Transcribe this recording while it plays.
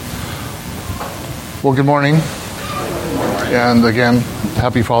Well, good morning. And again,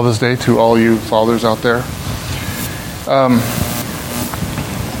 happy Father's Day to all you fathers out there.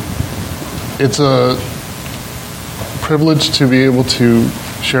 It's a privilege to be able to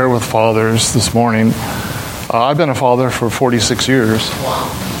share with fathers this morning. I've been a father for 46 years.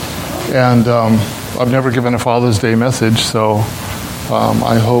 And I've never given a Father's Day message, so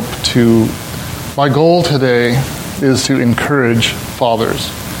I hope to... My goal today is to encourage fathers.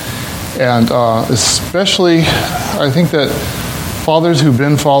 And especially, I think that fathers who've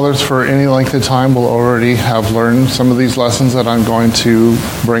been fathers for any length of time will already have learned some of these lessons that I'm going to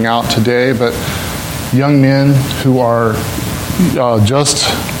bring out today. But young men who are just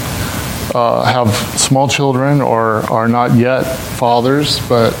have small children or are not yet fathers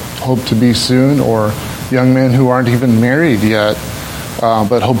but hope to be soon, or young men who aren't even married yet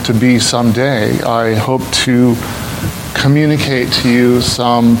but hope to be someday, I hope to communicate to you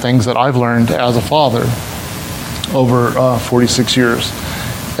some things that I've learned as a father over 46 years.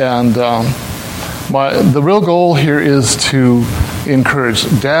 And the real goal here is to encourage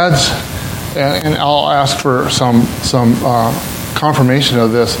dads, and I'll ask for some confirmation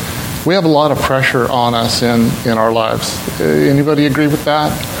of this. We have a lot of pressure on us in our lives. Anybody agree with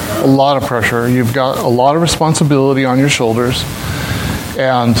that? A lot of pressure. You've got a lot of responsibility on your shoulders.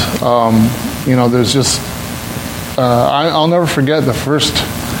 And, there's just... I'll never forget the first,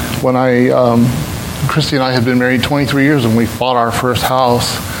 when Christy and I had been married 23 years and we bought our first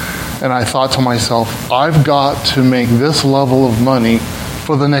house, and I thought to myself, I've got to make this level of money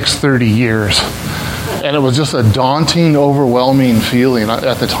for the next 30 years. And it was just a daunting, overwhelming feeling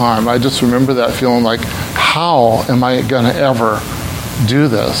at the time. I just remember that feeling like, how am I going to ever do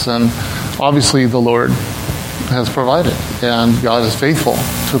this? And obviously the Lord has provided, and God is faithful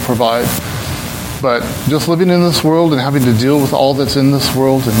to provide. But just living in this world and having to deal with all that's in this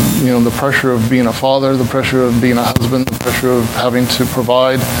world, and the pressure of being a father, the pressure of being a husband, the pressure of having to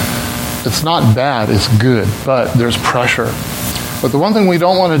provide, it's not bad, it's good, but there's pressure. But the one thing we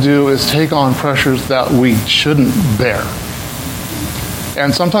don't want to do is take on pressures that we shouldn't bear.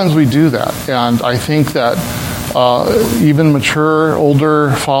 And sometimes we do that. And I think that even mature,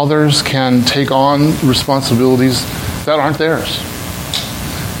 older fathers can take on responsibilities that aren't theirs.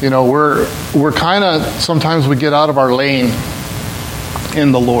 We're kind of, sometimes we get out of our lane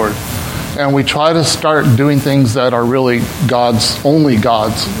in the Lord, and we try to start doing things that are really only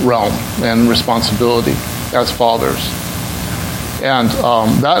God's realm and responsibility as fathers. And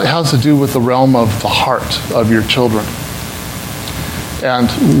that has to do with the realm of the heart of your children.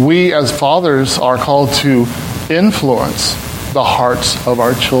 And we as fathers are called to influence the hearts of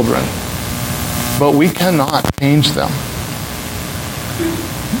our children, but we cannot change them.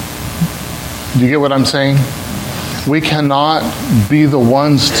 Do you get what I'm saying? We cannot be the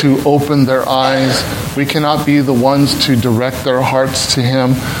ones to open their eyes. We cannot be the ones to direct their hearts to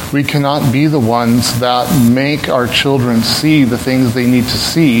Him. We cannot be the ones that make our children see the things they need to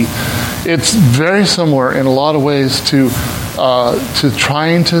see. It's very similar in a lot of ways to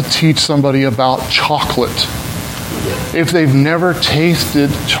trying to teach somebody about chocolate. If they've never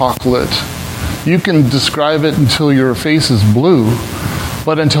tasted chocolate, you can describe it until your face is blue,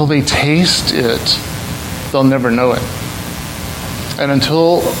 but until they taste it, they'll never know it. And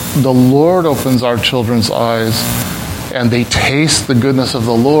until the Lord opens our children's eyes and they taste the goodness of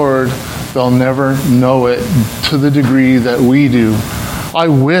the Lord, they'll never know it to the degree that we do. I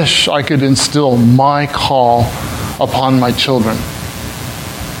wish I could instill my call upon my children.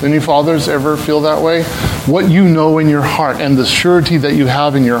 Any fathers ever feel that way? What you know in your heart and the surety that you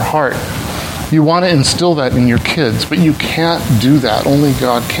have in your heart, you want to instill that in your kids, but you can't do that. Only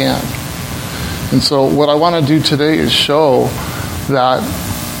God can. And so what I want to do today is show that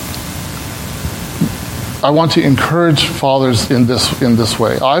I want to encourage fathers in this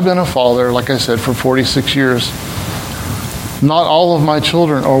way. I've been a father, like I said, for 46 years. Not all of my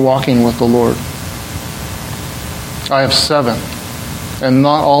children are walking with the Lord. I have 7, and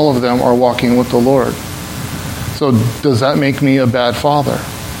not all of them are walking with the Lord. So does that make me a bad father?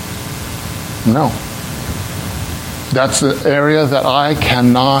 No. That's the area that I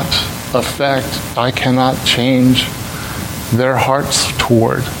cannot affect. I cannot change their hearts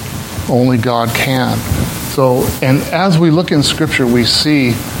toward. Only God can. So, and as we look in Scripture, we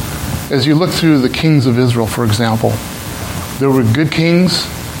see, as you look through the kings of Israel, for example, there were good kings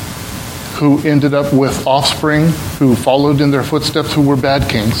who ended up with offspring who followed in their footsteps who were bad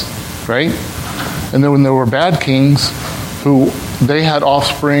kings, right? And then when there were bad kings who they had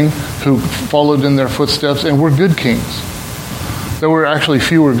offspring who followed in their footsteps and were good kings. There were actually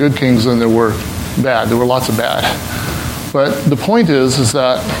fewer good kings than there were bad. There were lots of bad. But the point is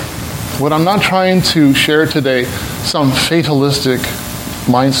that What I'm not trying to share today, some fatalistic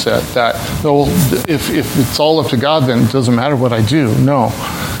mindset that, no, if it's all up to God, then it doesn't matter what I do. No.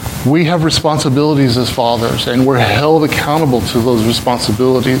 We have responsibilities as fathers, and we're held accountable to those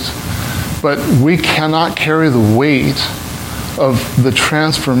responsibilities. But we cannot carry the weight of the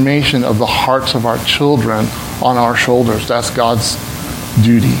transformation of the hearts of our children on our shoulders. That's God's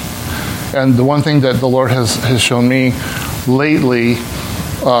duty. And the one thing that the Lord has shown me lately,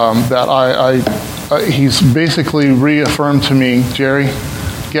 that He's basically reaffirmed to me, Jerry,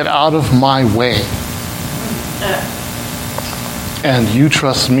 get out of my way. And you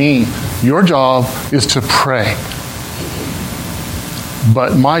trust me. Your job is to pray.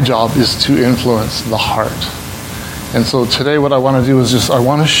 But my job is to influence the heart. And so today what I want to do is I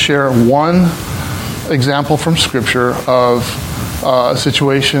want to share one example from Scripture of a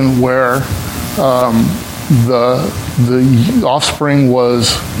situation where the offspring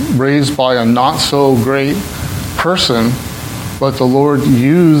was raised by a not so great person, but the Lord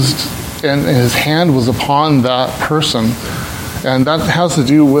used, and His hand was upon that person. And that has to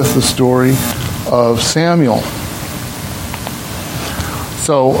do with the story of Samuel.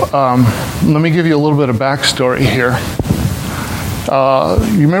 So let me give you a little bit of backstory here.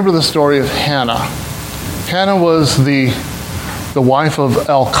 You remember the story of Hannah. Hannah was the wife of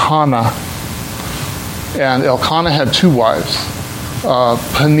Elkanah. And Elkanah had two wives,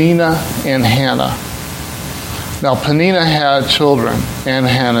 Peninnah and Hannah. Now, Peninnah had children, and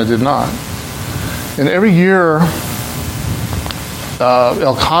Hannah did not. And every year,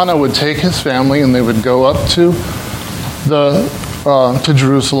 Elkanah would take his family, and they would go up to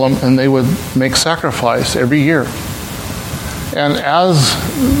Jerusalem, and they would make sacrifice every year. And as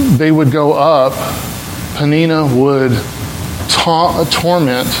they would go up, Peninnah would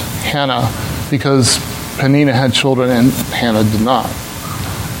torment Hannah because Peninnah had children and Hannah did not.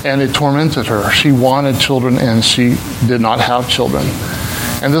 And it tormented her. She wanted children and she did not have children.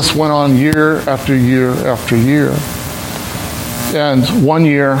 And this went on year after year after year. And one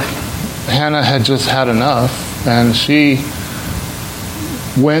year, Hannah had just had enough, and she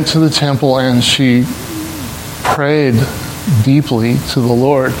went to the temple and she prayed deeply to the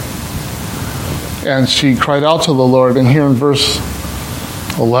Lord. And she cried out to the Lord. And here in verse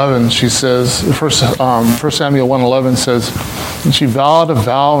 11, she says, 1 Samuel 1:11 says, and she vowed a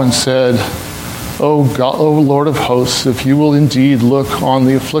vow and said, O God, O Lord of hosts, if you will indeed look on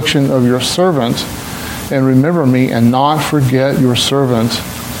the affliction of your servant and remember me and not forget your servant,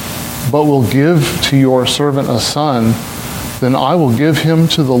 but will give to your servant a son, then I will give him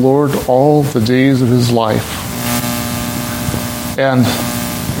to the Lord all the days of his life. And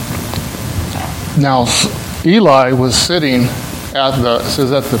now Eli was sitting at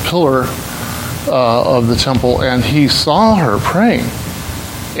the pillar of the temple, and he saw her praying.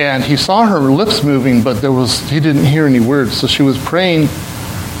 And he saw her lips moving, but he didn't hear any words. So she was praying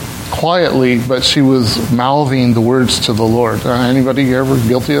quietly, but she was mouthing the words to the Lord. Anybody ever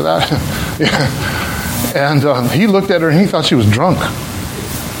guilty of that? Yeah. And he looked at her and he thought she was drunk.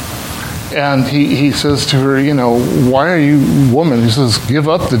 And he says to her, why are you, woman? He says, give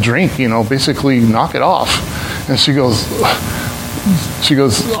up the drink, basically knock it off. And she goes,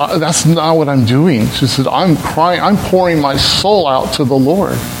 that's not what I'm doing. She said, I'm crying, I'm pouring my soul out to the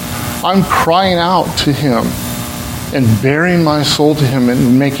Lord. I'm crying out to Him and bearing my soul to Him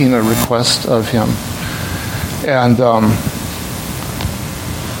and making a request of Him. And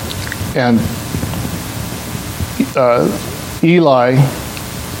Eli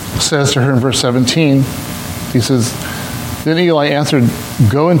says to her in verse 17, he says, then Eli answered,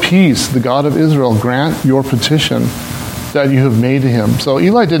 go in peace, the God of Israel grant your petition that you have made to him. So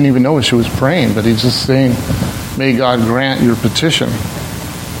Eli didn't even know what she was praying, but he's just saying, may God grant your petition.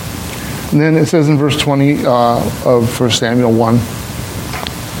 And then it says in verse 20 of 1 Samuel 1,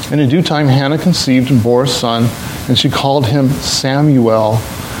 and in due time Hannah conceived and bore a son, and she called him Samuel,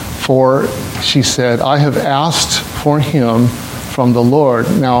 for she said, I have asked for him from the Lord.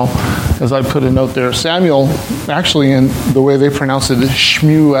 Now, as I put a note there, Samuel, actually in the way they pronounce it, is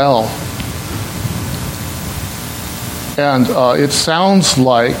Shmuel. And it sounds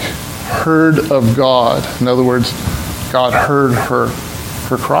like heard of God. In other words, God heard her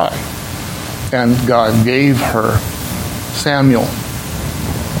cry. And God gave her Samuel.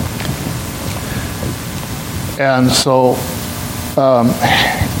 And so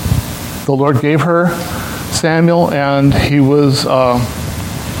the Lord gave her Samuel, and he was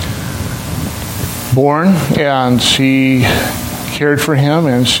born, and she cared for him,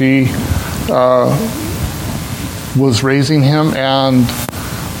 and she was raising him, and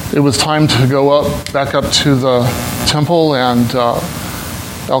it was time to go back up to the temple, and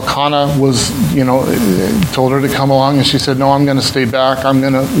Elkanah told her to come along, and she said, no, I'm going to stay back. I'm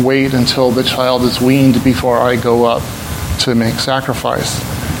going to wait until the child is weaned before I go up to make sacrifice.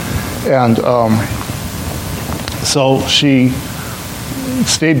 And so she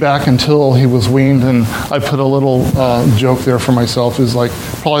stayed back until he was weaned, and I put a little joke there for myself, is like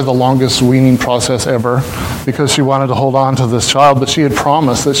probably the longest weaning process ever, because she wanted to hold on to this child, but she had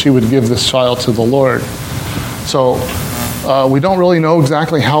promised that she would give this child to the Lord. So we don't really know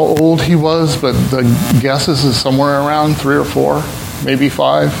exactly how old he was, but the guesses is somewhere around 3 or 4, maybe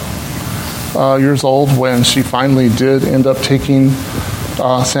 5 years old when she finally did end up taking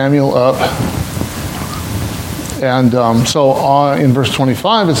Samuel up. And so in verse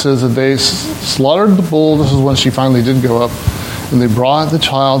 25 it says that they slaughtered the bull. This is when she finally did go up. And they brought the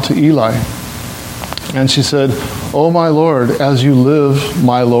child to Eli. And she said, "Oh, my Lord, as you live,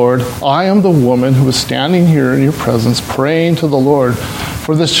 my Lord, I am the woman who is standing here in your presence praying to the Lord.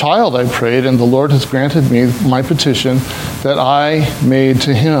 For this child I prayed, and the Lord has granted me my petition that I made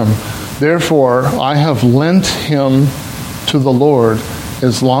to him. Therefore, I have lent him to the Lord.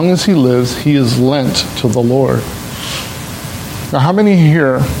 As long as he lives, he is lent to the Lord." Now, how many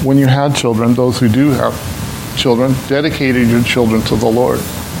here, when you had children, those who do have children, dedicated your children to the Lord?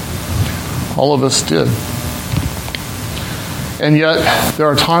 All of us did. And yet, there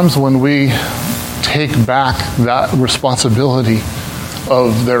are times when we take back that responsibility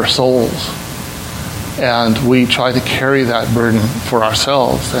of their souls, and we try to carry that burden for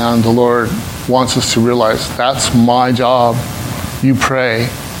ourselves. And the Lord wants us to realize, that's my job. You pray.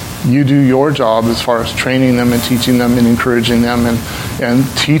 You do your job as far as training them and teaching them and encouraging them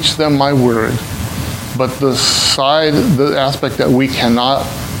and teach them my word. But the aspect that we cannot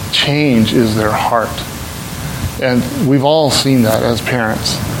change is their heart. And we've all seen that as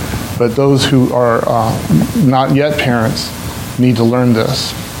parents. But those who are not yet parents need to learn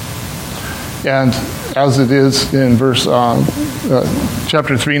this. And as it is in verse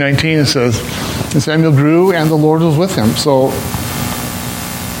chapter 3:19, it says, "And Samuel grew, and the Lord was with him." So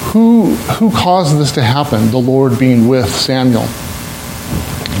who caused this to happen? The Lord being with Samuel.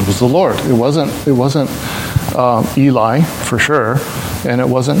 It was the Lord. It wasn't Eli for sure, and it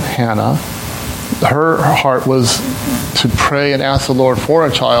wasn't Hannah. Her heart was to pray and ask the Lord for a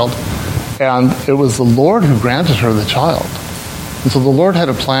child, and it was the Lord who granted her the child. And so the Lord had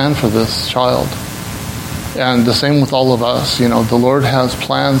a plan for this child. And the same with all of us. The Lord has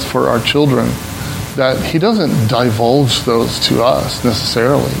plans for our children that he doesn't divulge those to us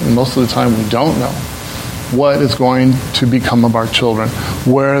necessarily. And most of the time we don't know what is going to become of our children,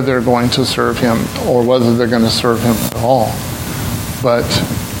 where they're going to serve him, or whether they're going to serve him at all. But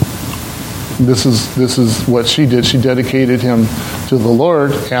this is what she did. She dedicated him to the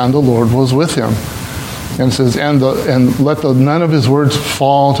Lord, and the Lord was with him. And it says, and let none of his words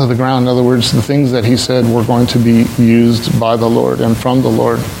fall to the ground. In other words, the things that he said were going to be used by the Lord and from the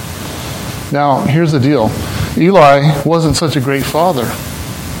Lord. Now, here's the deal. Eli wasn't such a great father.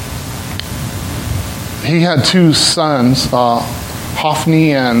 He had 2 sons,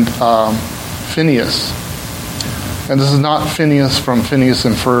 Hophni and Phinehas. And this is not Phineas from Phineas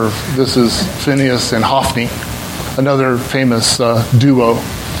and Ferb. This is Phinehas and Hophni, another famous duo,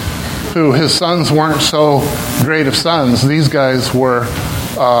 who his sons weren't so great of sons. These guys were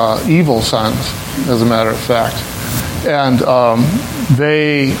evil sons, as a matter of fact. And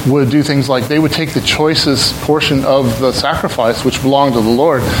they would do things like they would take the choicest portion of the sacrifice, which belonged to the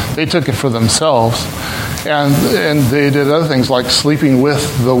Lord. They took it for themselves. And they did other things like sleeping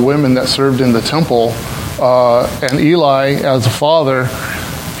with the women that served in the temple. And Eli, as a father,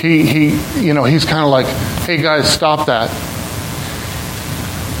 he's kind of like, "Hey guys, stop that."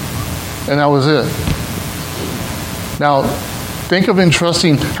 And that was it. Now, think of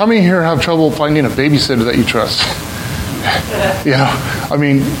entrusting. How many here have trouble finding a babysitter that you trust?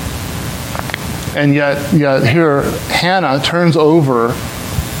 And yet here Hannah turns over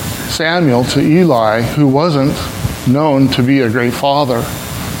Samuel to Eli, who wasn't known to be a great father.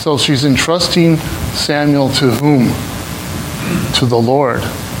 So she's entrusting Samuel to whom? To the Lord.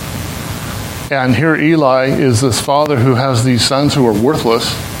 And here Eli is this father who has these sons who are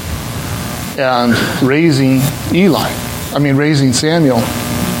worthless, and raising Samuel.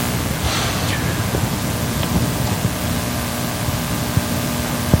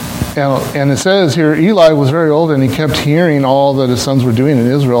 And it says here, Eli was very old, and he kept hearing all that his sons were doing in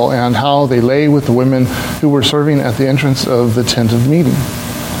Israel, and how they lay with the women who were serving at the entrance of the tent of meeting.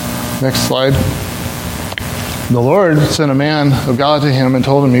 Next slide. The Lord sent a man of God to him and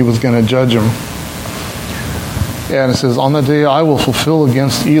told him he was going to judge him. And it says, "On that day I will fulfill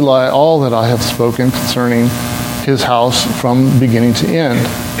against Eli all that I have spoken concerning his house from beginning to end.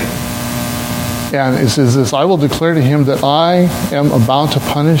 And it says this, I will declare to him that I am about to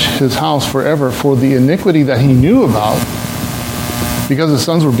punish his house forever for the iniquity that he knew about, because his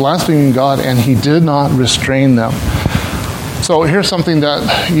sons were blaspheming God and he did not restrain them. So here's something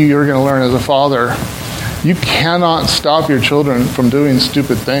that you're going to learn as a father. You cannot stop your children from doing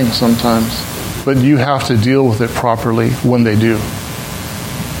stupid things sometimes, but you have to deal with it properly when they do.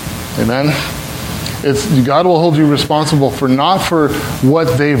 Amen? God will hold you responsible for not for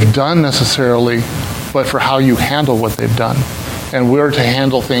what they've done necessarily, but for how you handle what they've done. And we're to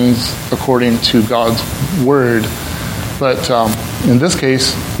handle things according to God's word. But in this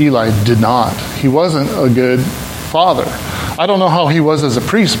case, Eli did not. He wasn't a good father. I don't know how he was as a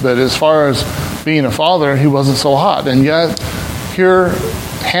priest, but as far as being a father, he wasn't so hot. And yet, here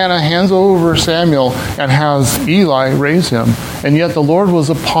Hannah hands over Samuel and has Eli raise him. And yet the Lord was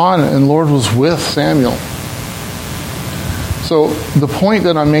upon and the Lord was with Samuel. So the point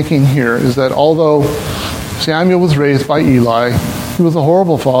that I'm making here is that although Samuel was raised by Eli, he was a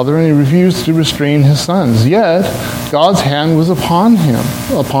horrible father and he refused to restrain his sons. Yet God's hand was upon him,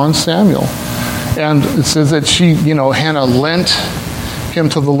 upon Samuel. And it says that Hannah lent him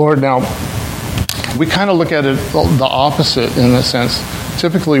to the Lord. Now, we kind of look at it the opposite in a sense.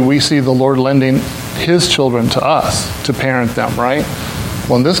 Typically, we see the Lord lending his children to us to parent them, right?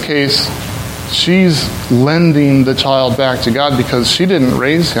 Well, in this case, she's lending the child back to God because she didn't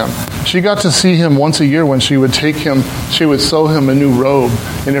raise him. She got to see him once a year when she would take him, she would sew him a new robe.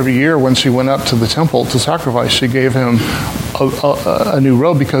 And every year when she went up to the temple to sacrifice, she gave him a new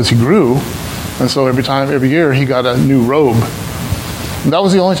robe because he grew. And so every year, he got a new robe. And that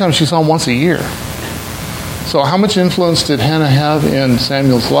was the only time she saw him once a year. So how much influence did Hannah have in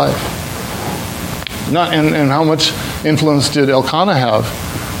Samuel's life? And how much influence did Elkanah have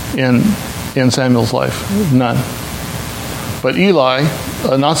in Samuel's life? None. But Eli,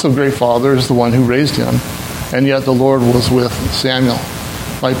 a not-so-great father, is the one who raised him. And yet the Lord was with Samuel.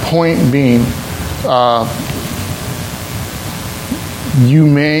 My point being, you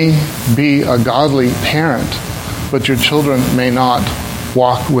may be a godly parent, but your children may not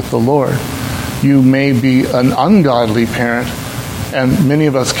walk with the Lord. You may be an ungodly parent, and many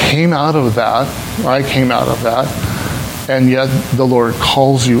of us came out of that. I came out of that, and yet the Lord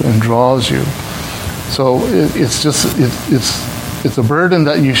calls you and draws you. So it's a burden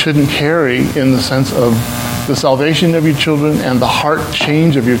that you shouldn't carry in the sense of the salvation of your children and the heart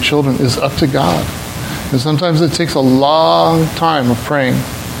change of your children is up to God. And sometimes it takes a long time of praying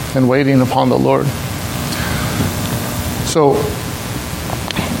and waiting upon the Lord. So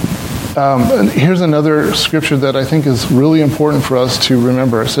here's another scripture that I think is really important for us to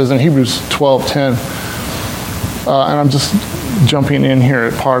remember. It says in Hebrews 12:10, and I'm just jumping in here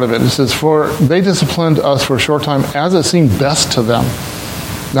at part of it. It says, "For they disciplined us for a short time as it seemed best to them."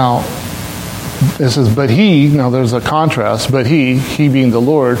 Now, it says, "But he," now there's a contrast, "but he being the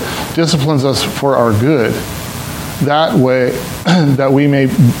Lord, disciplines us for our good, that way that we may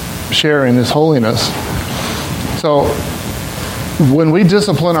share in his holiness." So, when we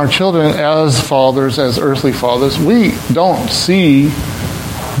discipline our children as fathers, as earthly fathers, we don't see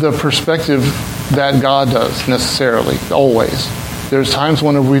the perspective that God does necessarily, always. There's times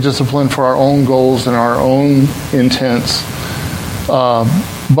when we discipline for our own goals and our own intents,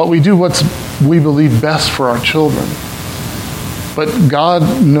 but we do what we believe best for our children. But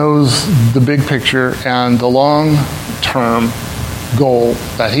God knows the big picture and the long-term goal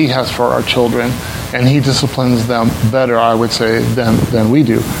that he has for our children, and he disciplines them better, I would say, than we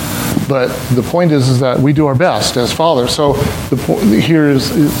do. But the point is that we do our best as fathers. So the point here is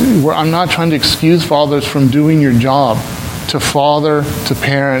I'm not trying to excuse fathers from doing your job, to father, to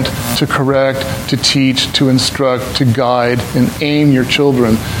parent, to correct, to teach, to instruct, to guide, and aim your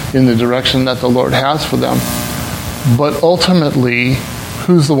children in the direction that the Lord has for them. But ultimately,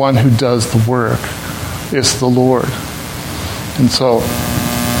 who's the one who does the work? It's the Lord. And so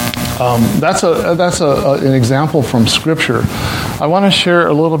that's an example from Scripture. I want to share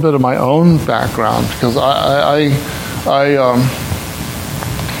a little bit of my own background because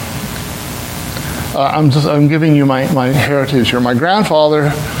I'm giving you my heritage here. My grandfather,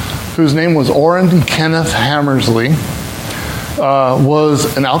 whose name was Orrin Kenneth Hammersley,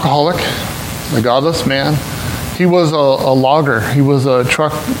 was an alcoholic, a godless man. He was a logger. He was a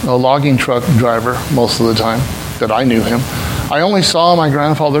logging truck driver most of the time that I knew him. I only saw my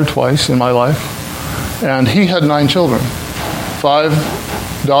grandfather twice in my life, and he had 9 children, 5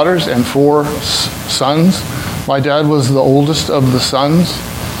 daughters and 4 sons. My dad was the oldest of the sons,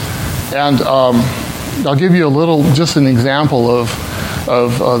 and I'll give you just an example of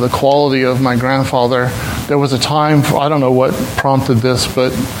the quality of my grandfather. there was a time, I don't know what prompted this,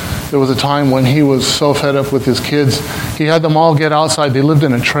 but there was a time when he was so fed up with his kids, he had them all get outside. They lived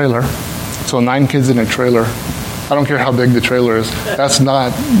in a trailer, so 9 kids in a trailer. I don't care how big the trailer is. That's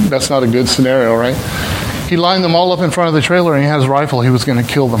not a good scenario, right? He lined them all up in front of the trailer, and he had his rifle. He was going to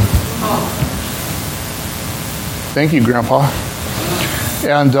kill them. Thank you, Grandpa.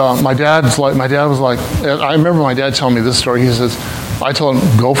 And my dad was like, I remember my dad telling me this story. He says, I told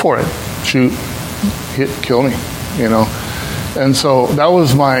him, go for it, shoot, hit, kill me, you know. And so that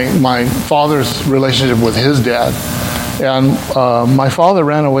was my father's relationship with his dad. And my father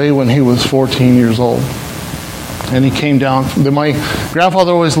ran away when he was 14 years old. And he came down. My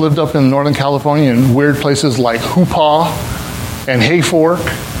grandfather always lived up in Northern California in weird places like Hoopaw and Hayfork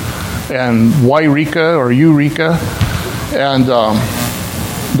and Wairika or Eureka. And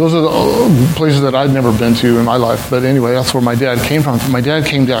those are the places that I'd never been to in my life. But anyway, that's where my dad came from. My dad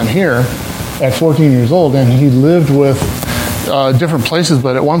came down here at 14 years old, and he lived with different places,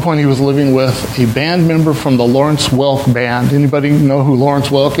 but at one point he was living with a band member from the Lawrence Welk Band. Anybody know who Lawrence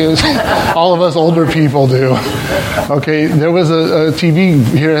Welk is? All of us older people do. Okay, there was a TV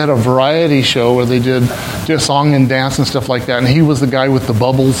here, had a variety show where they did just song and dance and stuff like that, and he was the guy with the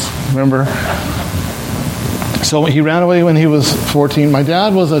bubbles, remember? So he ran away when he was 14. My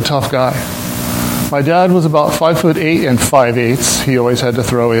dad was a tough guy. My dad was about 5'8" and 5/8". He always had to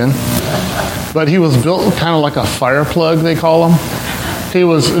throw in. But he was built kind of like a fire plug, they call him. He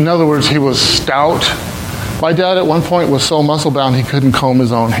was, in other words, he was stout. My dad at one point was so muscle-bound he couldn't comb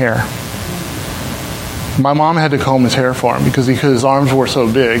his own hair. My mom had to comb his hair for him because his arms were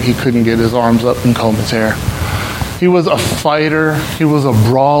so big he couldn't get his arms up and comb his hair. He was a fighter. He was a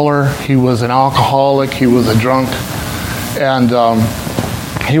brawler. He was an alcoholic. He was a drunk. And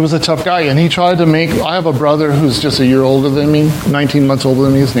he was a tough guy. And he tried to I have a brother who's just a year older than me, 19 months older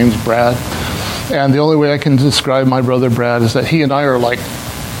than me. His name's Brad. And the only way I can describe my brother Brad is that he and I are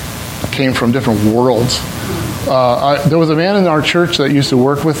came from different worlds. There was a man in our church that used to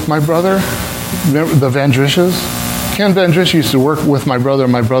work with my brother, the Van Drisches. Ken Van Drisch used to work with my brother.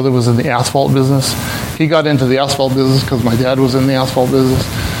 My brother was in the asphalt business. He got into the asphalt business because my dad was in the asphalt business.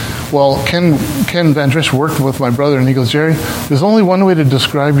 Well, Ken Van Drisch worked with my brother, and he goes, Jerry, there's only one way to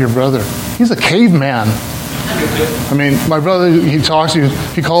describe your brother. He's a caveman. I mean, my brother, he talks to you,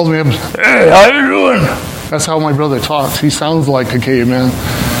 he calls me up, hey, how you doing? That's how my brother talks. He sounds like a caveman.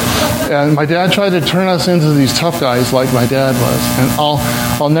 And my dad tried to turn us into these tough guys like my dad was. And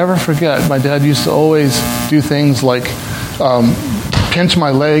I'll never forget, my dad used to always do things like pinch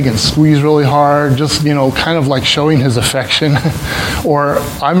my leg and squeeze really hard, just, kind of like showing his affection. Or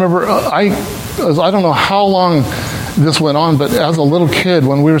I remember, I don't know how long this went on, but as a little kid,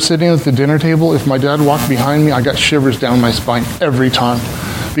 when we were sitting at the dinner table, if my dad walked behind me, I got shivers down my spine every time.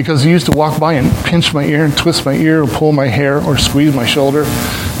 Because he used to walk by and pinch my ear and twist my ear or pull my hair or squeeze my shoulder.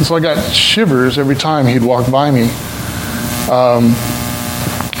 And so I got shivers every time he'd walk by me.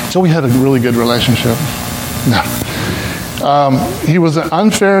 So we had a really good relationship. He was an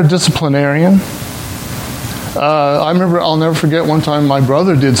unfair disciplinarian. I'll never forget one time my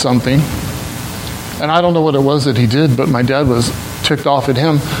brother did something. And I don't know what it was that he did, but my dad was ticked off at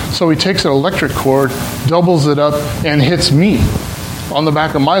him. So he takes an electric cord, doubles it up, and hits me on the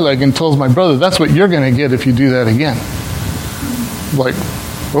back of my leg and tells my brother, that's what you're going to get if you do that again. Like,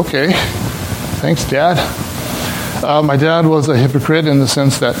 okay, thanks, Dad. My dad was a hypocrite in the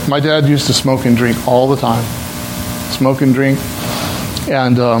sense that my dad used to smoke and drink all the time. Smoke and drink.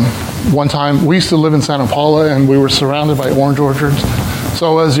 And one time, we used to live in Santa Paula, and we were surrounded by orange orchards.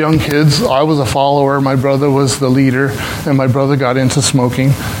 So as young kids, I was a follower, my brother was the leader, and my brother got into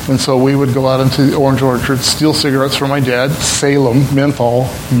smoking. And so we would go out into the orange orchards, steal cigarettes from my dad, Salem, menthol,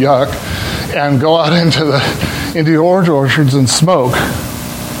 yuck, and go out into the orange orchards and smoke.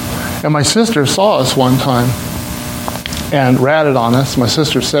 And my sister saw us one time and ratted on us. My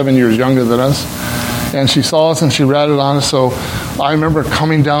sister's 7 years younger than us. And she saw us and she ratted on us. So I remember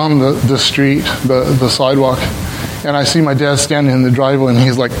coming down the street, the sidewalk, and I see my dad standing in the driveway, and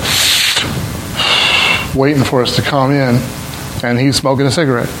he's like waiting for us to come in, and he's smoking a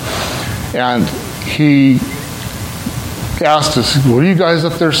cigarette. And he asked us, "Were you guys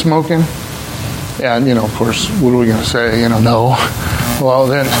up there smoking?" And of course, what are we going to say? No. Well,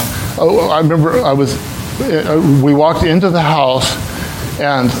 then I remember we walked into the house,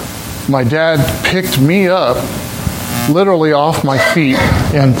 and my dad picked me up literally off my feet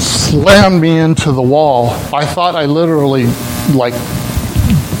and slammed me into the wall. I thought I literally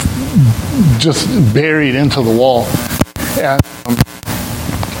just buried into the wall. And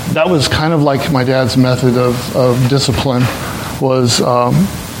that was kind of like my dad's method of discipline was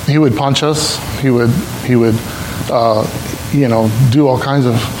he would punch us. He would do all kinds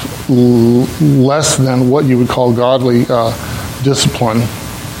of less than what you would call godly discipline.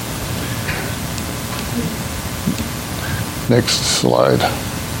 Next slide.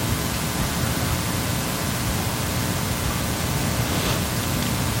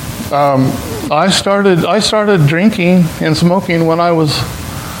 I started drinking and smoking when I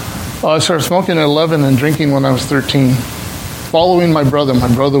started smoking at 11 and drinking when I was 13. Following my brother. My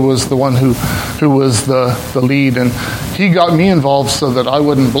brother was the one who was the lead, and he got me involved so that I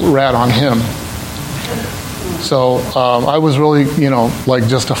wouldn't rat on him. So I was really, like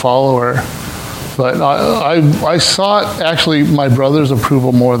just a follower. But I sought actually my brother's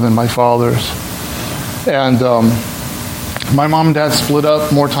approval more than my father's. And my mom and dad split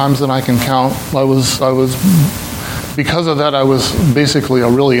up more times than I can count. Because of that, I was basically a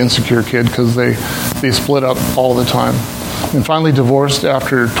really insecure kid because they split up all the time. And finally divorced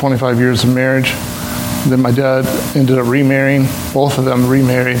after 25 years of marriage. Then my dad ended up remarrying. Both of them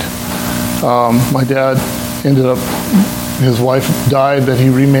remarried. My dad ended up, his wife died, that he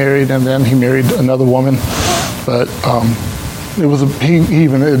remarried, and then he married another woman. But he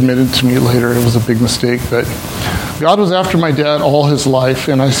even admitted to me later it was a big mistake. But God was after my dad all his life,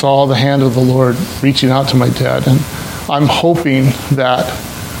 and I saw the hand of the Lord reaching out to my dad. And I'm hoping that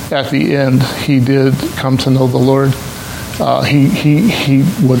at the end he did come to know the Lord. He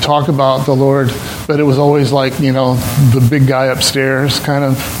would talk about the Lord, but it was always like, the big guy upstairs kind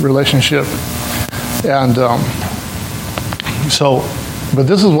of relationship. And but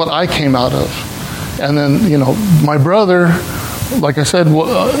this is what I came out of. And then, my brother, like I said,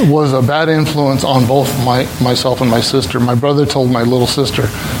 was a bad influence on both myself and my sister. My brother told my little sister,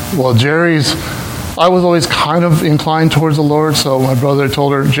 well, I was always kind of inclined towards the Lord, so my brother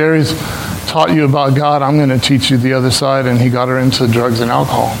told her, Jerry's taught you about God, I'm going to teach you the other side, and he got her into drugs and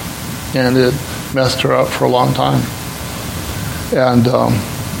alcohol. And it messed her up for a long time. And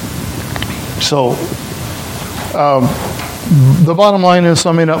the bottom line is,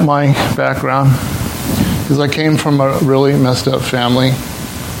 summing up my background, is I came from a really messed up family.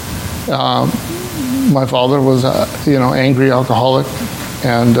 My father was angry alcoholic,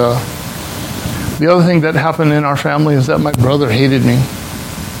 and the other thing that happened in our family is that my brother hated me.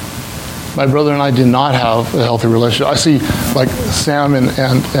 My brother and I did not have a healthy relationship. I see like Sam and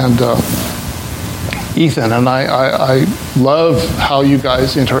Ethan, and I love how you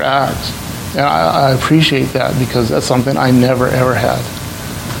guys interact. And I appreciate that because that's something I never, ever had.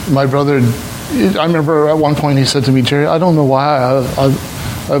 My brother, I remember at one point he said to me, Jerry, I don't know why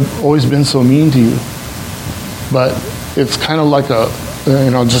I've always been so mean to you. But it's kind of like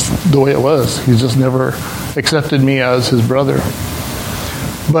just the way it was. He just never accepted me as his brother.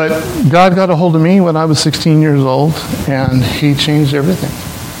 But God got a hold of me when I was 16 years old, and he changed everything.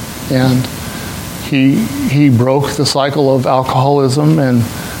 And he broke the cycle of alcoholism and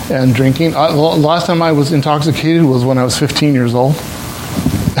drinking. Last time I was intoxicated was when I was 15 years old,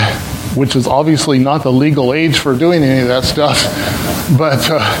 which is obviously not the legal age for doing any of that stuff. But,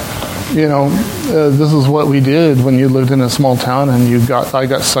 this is what we did when you lived in a small town, and I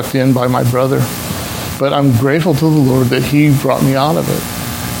got sucked in by my brother. But I'm grateful to the Lord that he brought me out of it.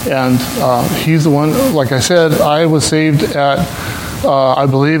 And he's the one, like I said, I was saved at, I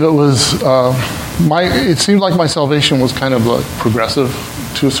believe it was, it seemed like my salvation was kind of progressive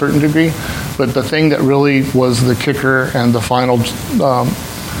to a certain degree, but the thing that really was the kicker and the final,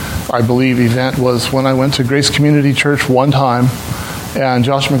 I believe, event was when I went to Grace Community Church one time, and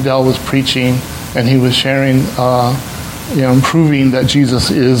Josh McDowell was preaching, and he was sharing, proving that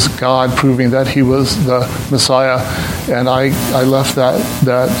Jesus is God, proving that he was the Messiah. And I left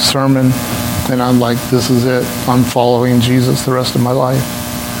that sermon, and I'm like, this is it. I'm following Jesus the rest of my life.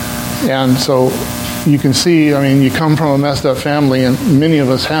 And so you can see, you come from a messed up family, and many of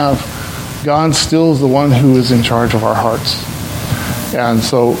us have. God still is the one who is in charge of our hearts. And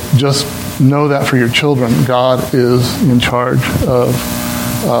so just know that for your children, God is in charge of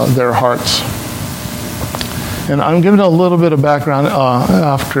their hearts. And I'm giving a little bit of background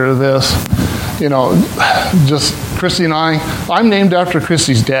after this. Just Christy and I'm named after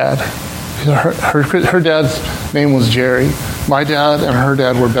Christy's dad. Her dad's name was Jerry. My dad and her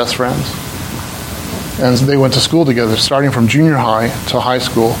dad were best friends. And they went to school together, starting from junior high to high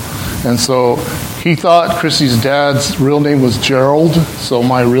school. And so he thought Christy's dad's real name was Gerald, so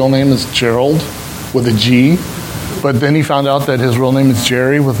my real name is Gerald with a G. But then he found out that his real name is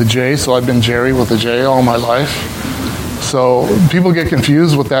Jerry with a J, so I've been Jerry with a J all my life. So people get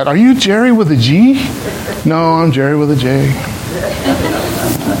confused with that. Are you Jerry with a G? No, I'm Jerry with a J.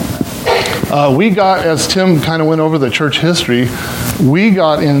 We got, as Tim kind of went over the church history, we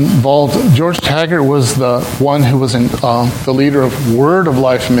got involved. George Taggart was the one who was the leader of Word of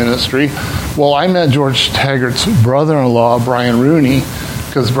Life Ministry. Well, I met George Taggart's brother-in-law, Brian Rooney,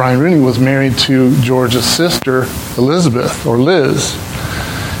 because Brian Rooney was married to George's sister, Elizabeth, or Liz.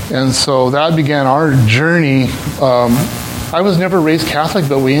 And so that began our journey. I was never raised Catholic,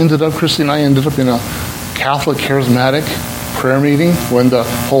 but Christy and I ended up in a Catholic charismatic prayer meeting when the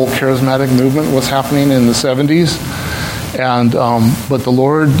whole charismatic movement was happening in the 70s. And but the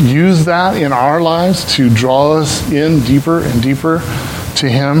Lord used that in our lives to draw us in deeper and deeper to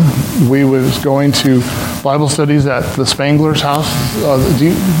Him. We was going to Bible studies at the Spangler's house.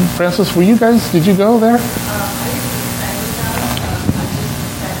 Francis, did you go there?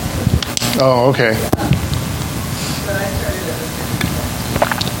 Oh, okay.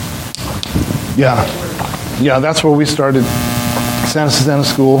 Yeah, that's where we started, Santa Susana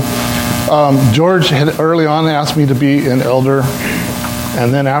School. George had early on asked me to be an elder,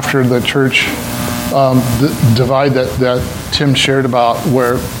 and then after the church divide that Tim shared about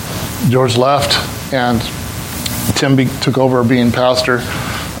where George left and Tim took over being pastor,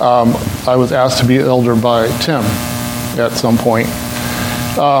 I was asked to be elder by Tim at some point.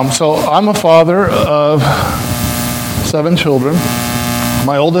 So I'm a father of 7 children.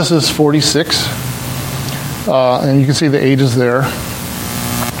 My oldest is 46, and you can see the ages there.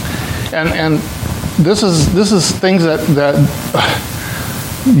 And this is things that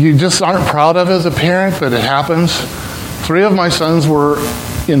you just aren't proud of as a parent, but it happens. 3 of my sons were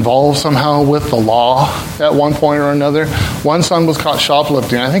involved somehow with the law at one point or another. One son was caught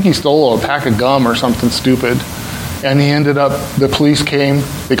shoplifting. I think he stole a pack of gum or something stupid. And he ended up, the police came,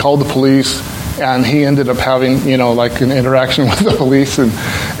 they called the police, and he ended up having, like an interaction with the police. And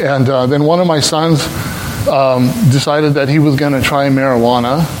then one of my sons decided that he was going to try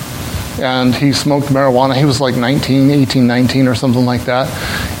marijuana. And he smoked marijuana. He was like 18, 19 or something like that.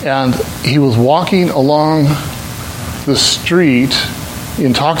 And he was walking along the street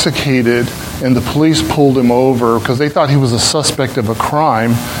intoxicated, and the police pulled him over because they thought he was a suspect of a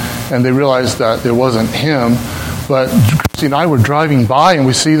crime, and they realized that it wasn't him. But Christy and I were driving by, and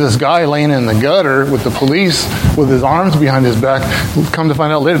we see this guy laying in the gutter with the police with his arms behind his back. Come to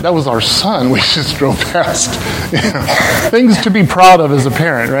find out later, that was our son. We just drove past. Things to be proud of as a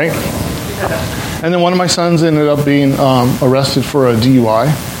parent, right? And then one of my sons ended up being arrested for a DUI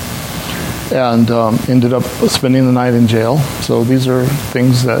and ended up spending the night in jail. So these are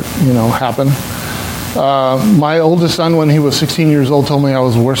things that, happen. My oldest son, when he was 16 years old, told me I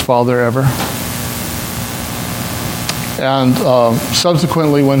was the worst father ever. And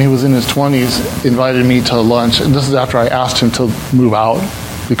subsequently, when he was in his 20s, invited me to lunch. And this is after I asked him to move out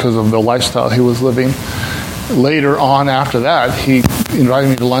because of the lifestyle he was living. Later on after that, he invited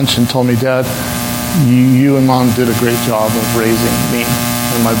me to lunch and told me, Dad, you and Mom did a great job of raising me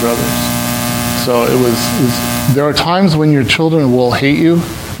and my brothers. So there are times when your children will hate you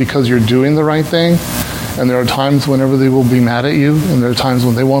because you're doing the right thing. And there are times whenever they will be mad at you. And there are times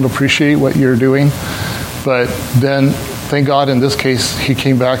when they won't appreciate what you're doing. But then, thank God, in this case, he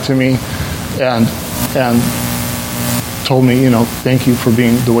came back to me and told me, thank you for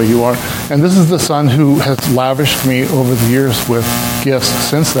being the way you are. And this is the son who has lavished me over the years with gifts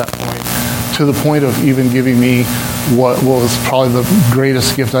since that point, to the point of even giving me what was probably the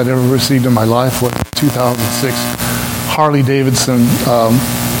greatest gift I'd ever received in my life, was 2006 Harley Davidson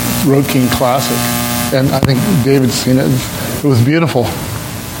Road King Classic. And I think David's seen it. It was beautiful.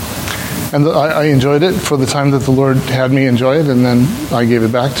 And I enjoyed it for the time that the Lord had me enjoy it, and then I gave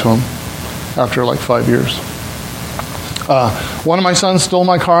it back to Him after like 5 years. One of my sons stole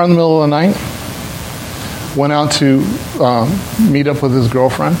my car in the middle of the night, went out to meet up with his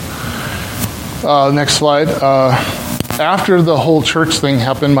girlfriend. Next slide. After the whole church thing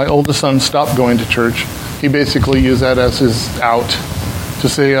happened, my oldest son stopped going to church. He basically used that as his out to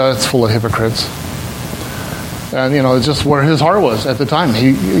say it's full of hypocrites. And, it's just where his heart was at the time.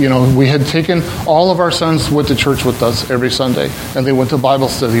 We had taken, all of our sons went to church with us every Sunday, and they went to Bible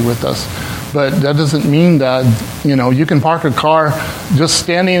study with us. But that doesn't mean that, you can park a car, just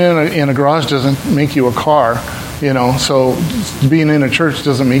standing in a garage doesn't make you a car, so being in a church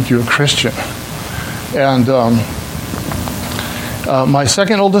doesn't make you a Christian. And my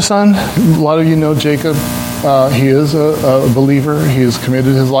second oldest son, a lot of you know Jacob, he is a believer. He has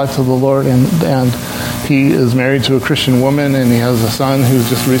committed his life to the Lord, and he is married to a Christian woman, and he has a son who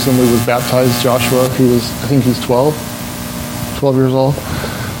just recently was baptized, Joshua, who was, I think he's 12 years old.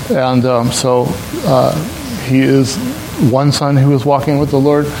 And so he is one son who is walking with the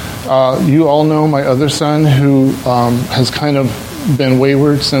Lord. You all know my other son who has kind of been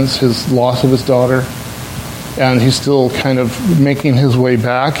wayward since his loss of his daughter, and he's still kind of making his way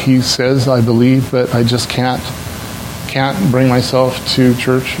back. He says, I believe, but I just can't bring myself to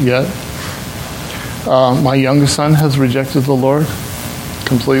church yet. My youngest son has rejected the Lord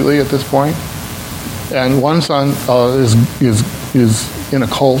completely at this point. And one son is in a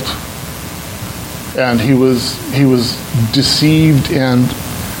cult, and he was deceived and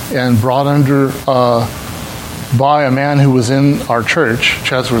brought under by a man who was in our church,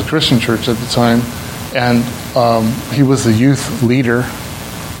 Chatsworth Christian Church at the time, and he was the youth leader,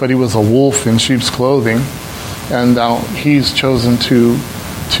 but he was a wolf in sheep's clothing, and now he's chosen to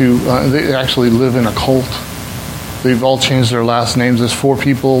they actually live in a cult. They've all changed their last names. There's 4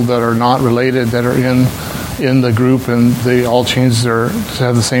 people that are not related that are in the group, and they all changed to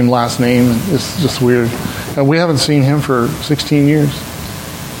have the same last name. It's just weird. And we haven't seen him for 16 years.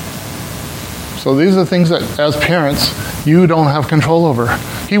 So these are things that, as parents, you don't have control over.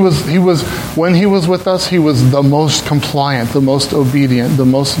 He was when he was with us, he was the most compliant, the most obedient, the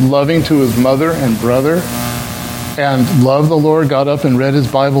most loving to his mother and brother, and loved the Lord, got up and read his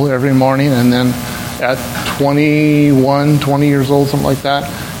Bible every morning, and then at 20 years old, something like that,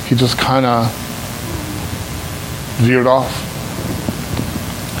 he just kind of veered off.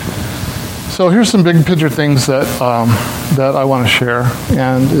 So here's some big picture things that I want to share,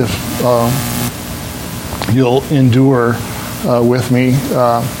 and if you'll endure with me,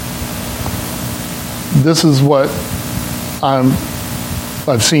 this is what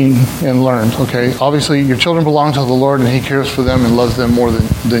I've seen and learned. Okay, obviously your children belong to the Lord, and He cares for them and loves them more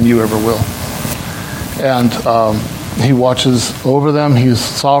than you ever will. And He watches over them. He's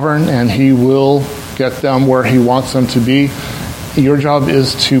sovereign, and He will get them where He wants them to be. Your job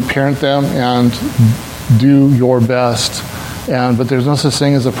is to parent them and do your best. But there's no such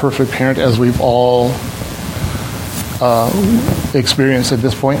thing as a perfect parent, as we've all experienced at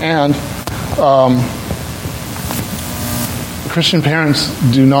this point. And Christian parents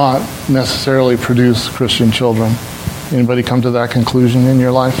do not necessarily produce Christian children. Anybody come to that conclusion in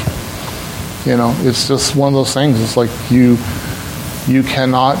your life? You know, it's just one of those things. It's like you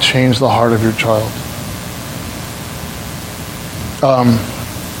cannot change the heart of your child.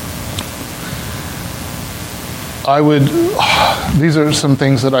 These are some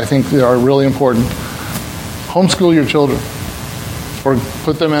things that I think are really important. Homeschool your children, or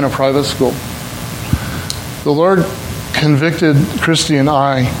put them in a private school. The Lord convicted Christy and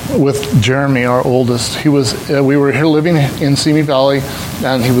I with Jeremy, our oldest. We were here living in Simi Valley,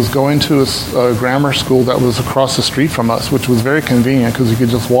 and he was going to a grammar school that was across the street from us, which was very convenient because he could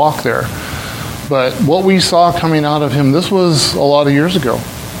just walk there. But what we saw coming out of him, this was a lot of years ago,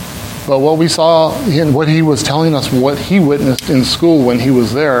 but what we saw and what he was telling us, what he witnessed in school when he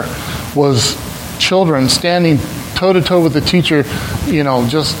was there, was children standing toe-to-toe with the teacher,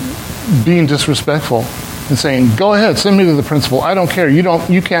 just being disrespectful and saying, "Go ahead, send me to the principal. I don't care.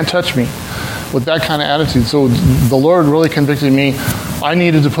 You can't touch me," with that kind of attitude. So the Lord really convicted me. I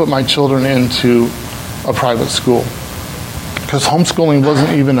needed to put my children into a private school because homeschooling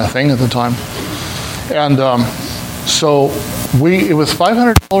wasn't even a thing at the time. And so it was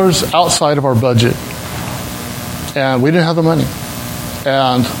 $500 outside of our budget, and we didn't have the money.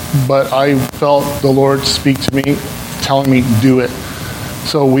 But I felt the Lord speak to me, telling me, do it.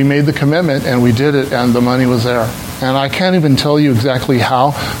 So we made the commitment, and we did it, and the money was there. And I can't even tell you exactly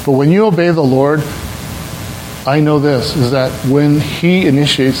how, but when you obey the Lord, I know this, is that when He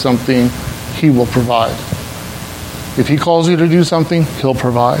initiates something, He will provide. If He calls you to do something, He'll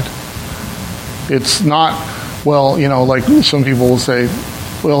provide. It's not, like some people will say,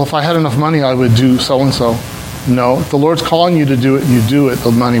 well, if I had enough money, I would do so-and-so. No, if the Lord's calling you to do it, you do it,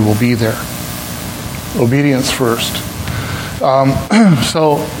 the money will be there. Obedience first.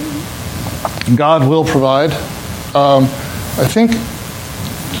 So God will provide. I think,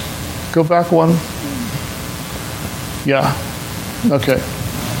 go back one. Yeah. Okay.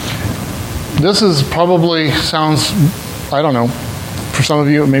 This is probably sounds, I don't know, for some of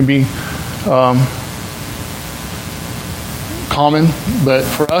you it may be common, but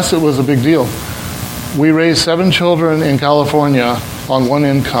for us it was a big deal. We raised 7 children in California on one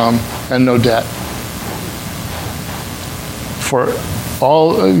income and no debt.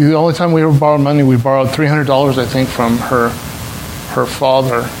 The only time we ever borrowed money, we borrowed $300, I think, from her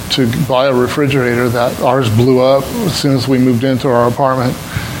father to buy a refrigerator that ours blew up as soon as we moved into our apartment,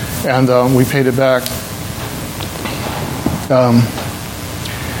 and we paid it back.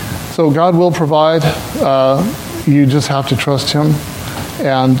 So God will provide. You just have to trust Him.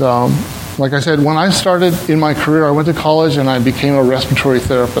 And like I said, when I started in my career, I went to college and I became a respiratory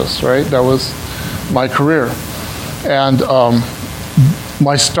therapist, right? That was my career. And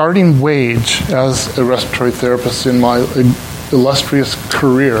my starting wage as a respiratory therapist in my illustrious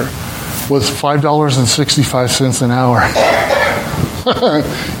career was $5.65 an hour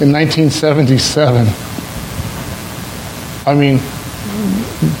in 1977. I mean,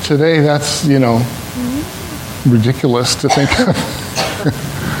 today that's, ridiculous to think of.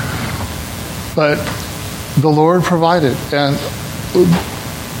 But the Lord provided. And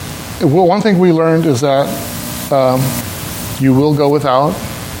one thing we learned is that you will go without,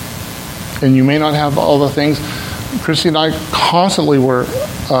 and you may not have all the things. Christy and I constantly were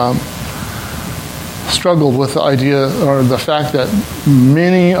struggled with the idea or the fact that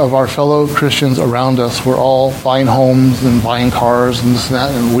many of our fellow Christians around us were all buying homes and buying cars and this and that,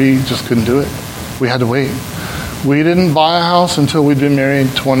 and we just couldn't do it. We had to wait. We didn't buy a house until we'd been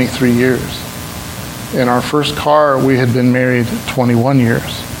married 23 years. In our first car, we had been married 21 years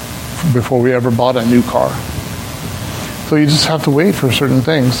before we ever bought a new car. So you just have to wait for certain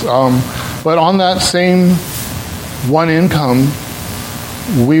things. But on that same one income,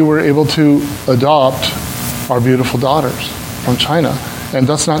 we were able to adopt our beautiful daughters from China. And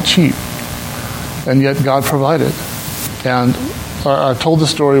that's not cheap. And yet God provided. And I've told the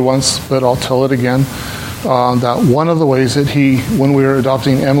story once, but I'll tell it again. That one of the ways that when we were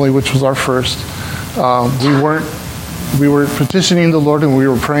adopting Emily, which was our first, we were petitioning the Lord and we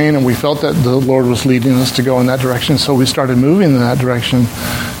were praying, and we felt that the Lord was leading us to go in that direction. So we started moving in that direction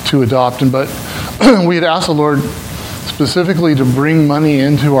to adopt. But we had asked the Lord specifically to bring money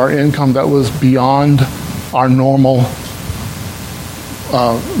into our income that was beyond our normal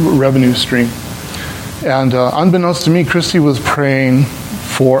revenue stream. And unbeknownst to me, Christy was praying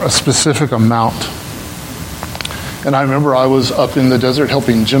for a specific amount. And I remember I was up in the desert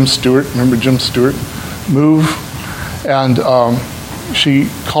helping Jim Stewart, remember Jim Stewart, move. And she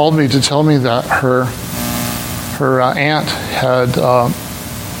called me to tell me that her aunt had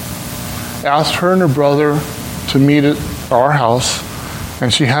asked her and her brother to meet at our house,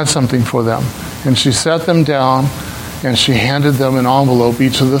 and she had something for them. And she sat them down, and she handed them an envelope,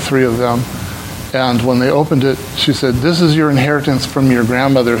 each of the three of them. And when they opened it, she said, "This is your inheritance from your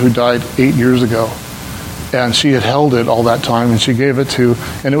grandmother who died 8 years ago." And she had held it all that time, and she gave it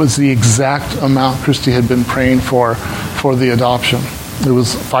and it was the exact amount Christy had been praying for the adoption. It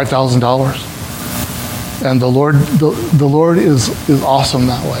was $5,000. And the Lord is awesome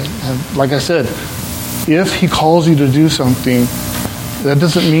that way. And like I said, if He calls you to do something, that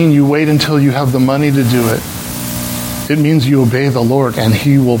doesn't mean you wait until you have the money to do it. It means you obey the Lord, and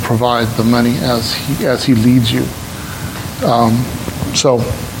He will provide the money as He leads you.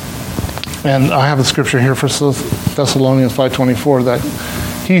 And I have a scripture here for Thessalonians 5:24 that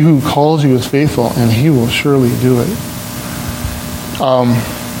He who calls you is faithful, and He will surely do it.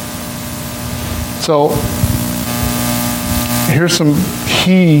 So here's some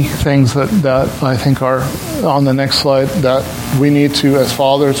key things that I think are on the next slide that we need to, as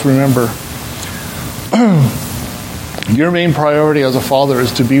fathers, remember. Your main priority as a father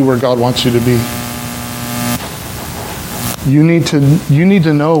is to be where God wants you to be. You need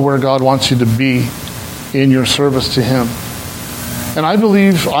to know where God wants you to be in your service to Him. And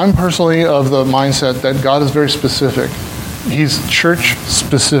I'm personally of the mindset that God is very specific. He's church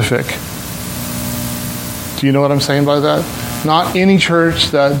specific. Do you know what I'm saying by that? Not any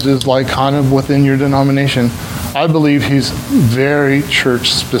church that is like kind of within your denomination. I believe He's very church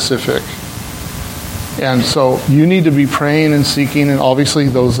specific. And so you need to be praying and seeking, and obviously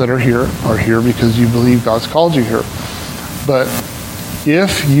those that are here because you believe God's called you here. But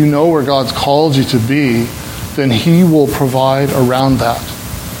if you know where God's called you to be, then He will provide around that.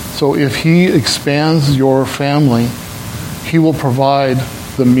 So if He expands your family, He will provide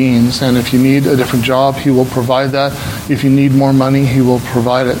the means. And if you need a different job, He will provide that. If you need more money, He will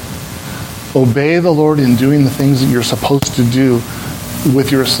provide it. Obey the Lord in doing the things that you're supposed to do. With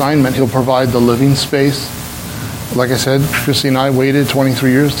your assignment, He'll provide the living space. Like I said, Christy and I waited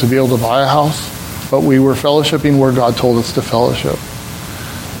 23 years to be able to buy a house. But we were fellowshipping where God told us to fellowship.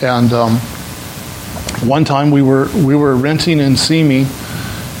 And one time we were renting in Simi,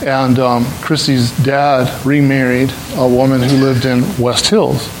 and Christy's dad remarried a woman who lived in West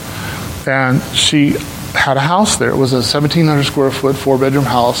Hills. And she had a house there. It was a 1,700 square foot, 4-bedroom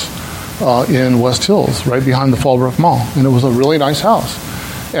house in West Hills, right behind the Fallbrook Mall. And it was a really nice house.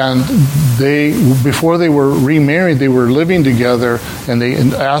 And before they were remarried, they were living together, and they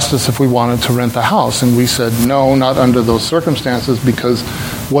asked us if we wanted to rent the house. And we said, no, not under those circumstances, because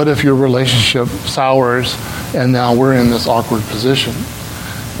what if your relationship sours and now we're in this awkward position?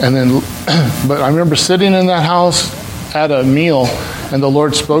 And then, but I remember sitting in that house at a meal, and the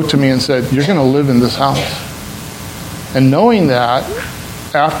Lord spoke to me and said, you're going to live in this house. And knowing that,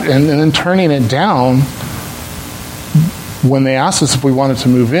 and then turning it down when they asked us if we wanted to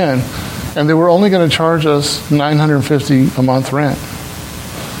move in, and they were only going to charge us $950 a month rent.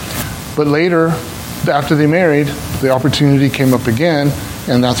 But later, after they married, the opportunity came up again,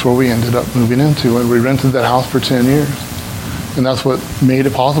 and that's where we ended up moving into, and we rented that house for 10 years. And that's what made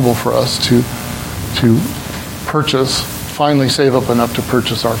it possible for us to finally save up enough to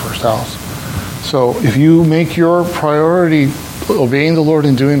purchase our first house. So if you make your priority obeying the Lord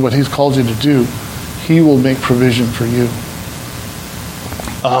and doing what He's called you to do, He will make provision for you.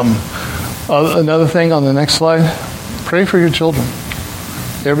 Another thing on the next slide, pray for your children.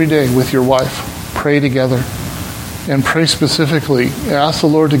 Every day with your wife, pray together. And pray specifically. Ask the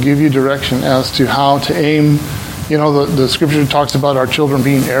Lord to give you direction as to how to aim. You know, the scripture talks about our children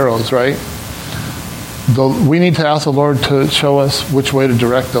being arrows, right? We need to ask the Lord to show us which way to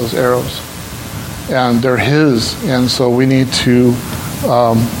direct those arrows. And they're His. And so we need to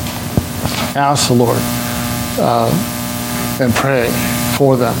ask the Lord and pray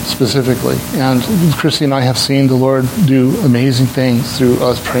for them specifically. And Christy and I have seen the Lord do amazing things through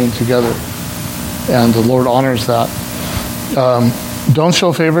us praying together. And the Lord honors that. Don't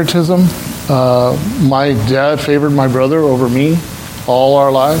show favoritism. My dad favored my brother over me all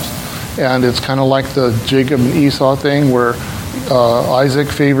our lives. And it's kind of like the Jacob and Esau thing where Isaac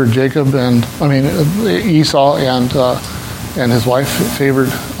favored Esau and his wife favored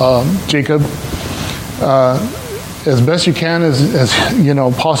Jacob. As best you can, as you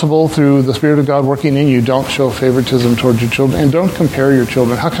know, possible through the Spirit of God working in you, don't show favoritism towards your children, and don't compare your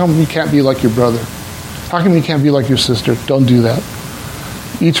children. How come you can't be like your brother? How come you can't be like your sister? Don't do that.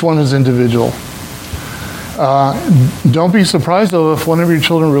 Each one is individual. Don't be surprised though if one of your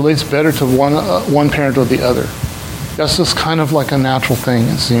children relates better to one parent or the other. That's just kind of like a natural thing,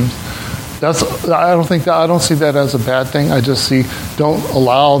 it seems. I don't see that as a bad thing. I just see, don't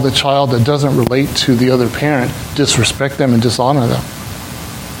allow the child that doesn't relate to the other parent disrespect them and dishonor them.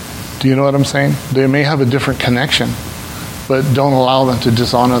 Do you know what I'm saying? They may have a different connection, but don't allow them to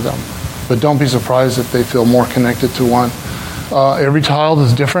dishonor them. But don't be surprised if they feel more connected to one. Every child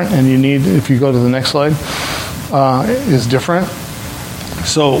is different, and if you go to the next slide, is different.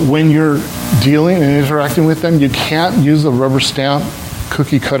 So when you're dealing and interacting with them, you can't use the rubber stamp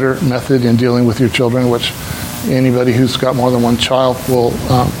cookie cutter method in dealing with your children, which anybody who's got more than one child will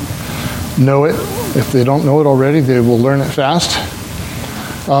know it. If they don't know it already, they will learn it fast.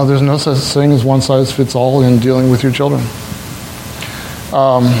 There's no such thing as one size fits all in dealing with your children.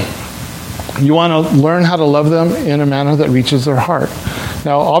 You want to learn how to love them in a manner that reaches their heart.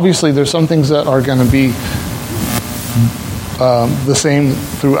 Now, obviously, there's some things that are going to be the same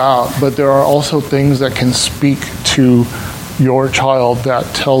throughout, but there are also things that can speak to your child that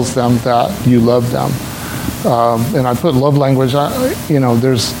tells them that you love them. And I put love language.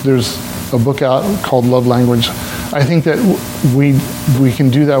 There's a book out called Love Language. I think that we can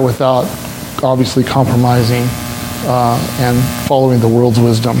do that without obviously compromising and following the world's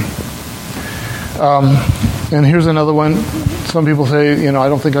wisdom. And here's another one. Some people say, I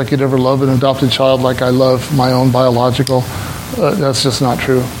don't think I could ever love an adopted child like I love my own biological. That's just not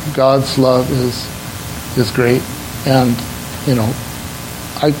true. God's love is great, and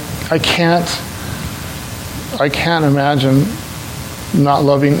I can't imagine not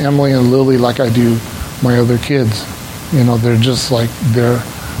loving Emily and Lily like I do my other kids. They're just like they're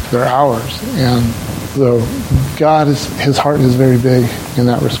ours, and His heart is very big in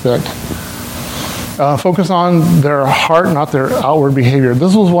that respect. Focus on their heart, not their outward behavior.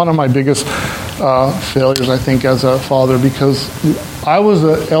 This was one of my biggest failures, I think, as a father, because I was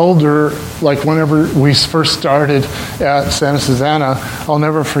an elder, like whenever we first started at Santa Susana. I'll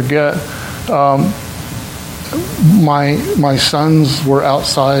never forget, my sons were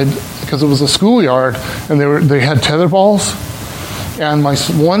outside because it was a schoolyard, and they had tetherball. And my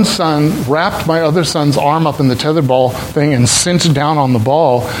one son wrapped my other son's arm up in the tetherball thing and sent down on the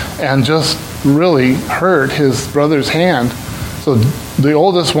ball and just really hurt his brother's hand. So the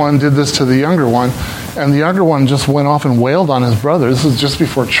oldest one did this to the younger one, and the younger one just went off and wailed on his brother. This was just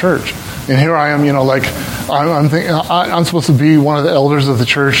before church. And here I am, I'm supposed to be one of the elders of the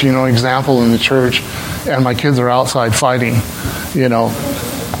church, example in the church, and my kids are outside fighting,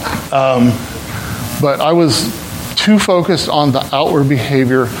 But I was too focused on the outward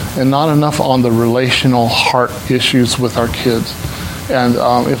behavior and not enough on the relational heart issues with our kids. And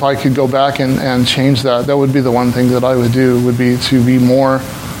if I could go back and change that, that would be the one thing that I would do, would be to be more,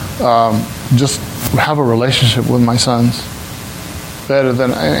 just have a relationship with my sons better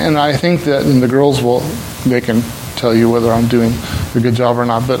than, and I think that, and the girls they can tell you whether I'm doing a good job or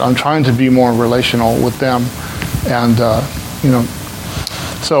not, but I'm trying to be more relational with them. And,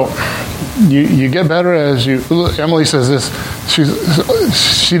 So you get better as you. Emily says this.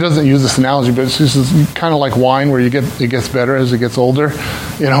 She doesn't use this analogy, but she says kind of like wine, where it gets better as it gets older.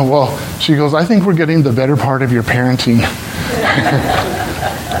 Well, she goes, I think we're getting the better part of your parenting.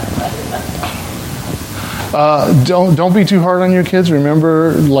 Don't be too hard on your kids.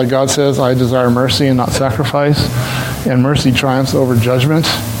 Remember, like God says, I desire mercy and not sacrifice, and mercy triumphs over judgment.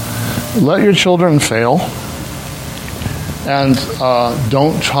 Let your children fail, and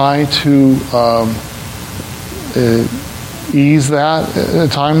don't try to ease that.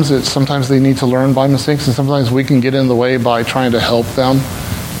 At times, sometimes they need to learn by mistakes, and sometimes we can get in the way by trying to help them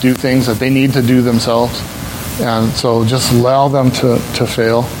do things that they need to do themselves. And so just allow them to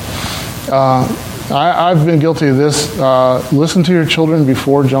fail. I've been guilty of this. Listen to your children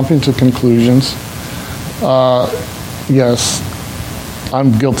before jumping to conclusions. Yes,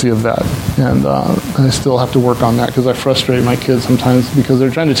 I'm guilty of that. And I still have to work on that because I frustrate my kids sometimes because they're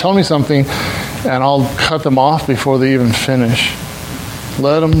trying to tell me something and I'll cut them off before they even finish.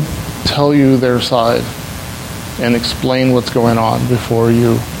 Let them tell you their side and explain what's going on before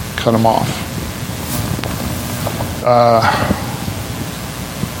you cut them off.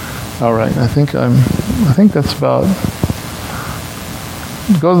 All right, I think that's about.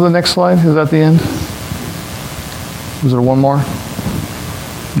 Go to the next slide. Is that the end? Was there one more?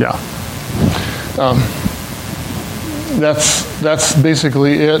 Yeah. That's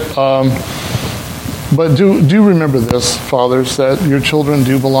basically it. But do remember this, fathers, that your children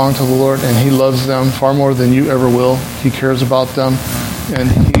do belong to the Lord, and He loves them far more than you ever will. He cares about them,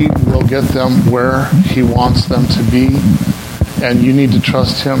 and He will get them where He wants them to be. And you need to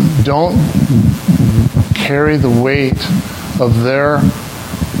trust Him. Don't carry the weight of their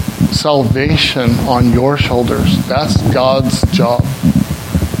salvation on your shoulders. That's God's job.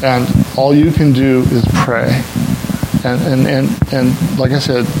 And all you can do is pray. And like I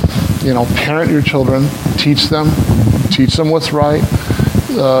said, parent your children, teach them what's right.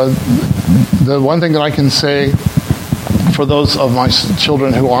 The one thing that I can say for those of my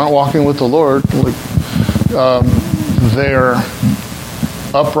children who aren't walking with the Lord, they're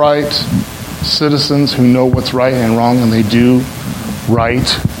upright citizens who know what's right and wrong, and they do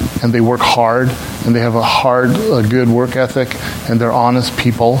right, and they work hard, and they have a good work ethic, and they're honest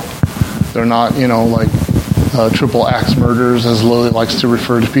people. They're not, like triple axe murderers, as Lily likes to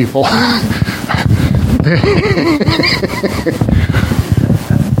refer to people.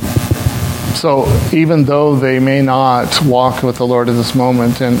 So even though they may not walk with the Lord at this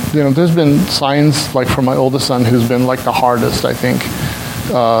moment, and there's been signs, like for my oldest son, who's been like the hardest, I think.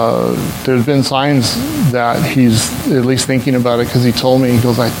 There's been signs that he's at least thinking about it, because he told me, he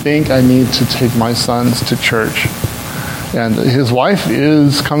goes, I think I need to take my sons to church. And his wife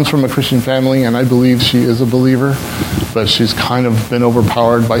comes from a Christian family, and I believe she is a believer, but she's kind of been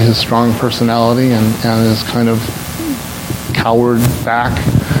overpowered by his strong personality and is kind of cowered back.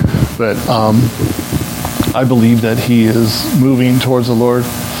 But I believe that he is moving towards the Lord.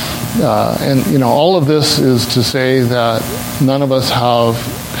 And all of this is to say that none of us have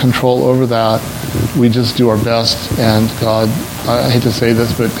control over that. We just do our best, and God, I hate to say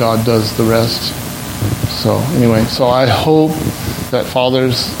this, but God does the rest. So anyway, I hope that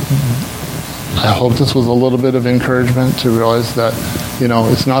fathers, I hope this was a little bit of encouragement to realize that,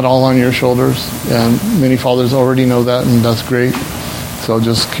 it's not all on your shoulders, and many fathers already know that, and that's great. So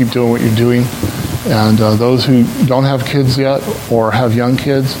just keep doing what you're doing. And those who don't have kids yet or have young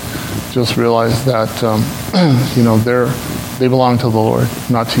kids, just realize that, they belong to the Lord,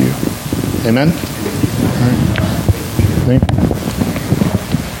 not to you. Amen? All right. Thank you.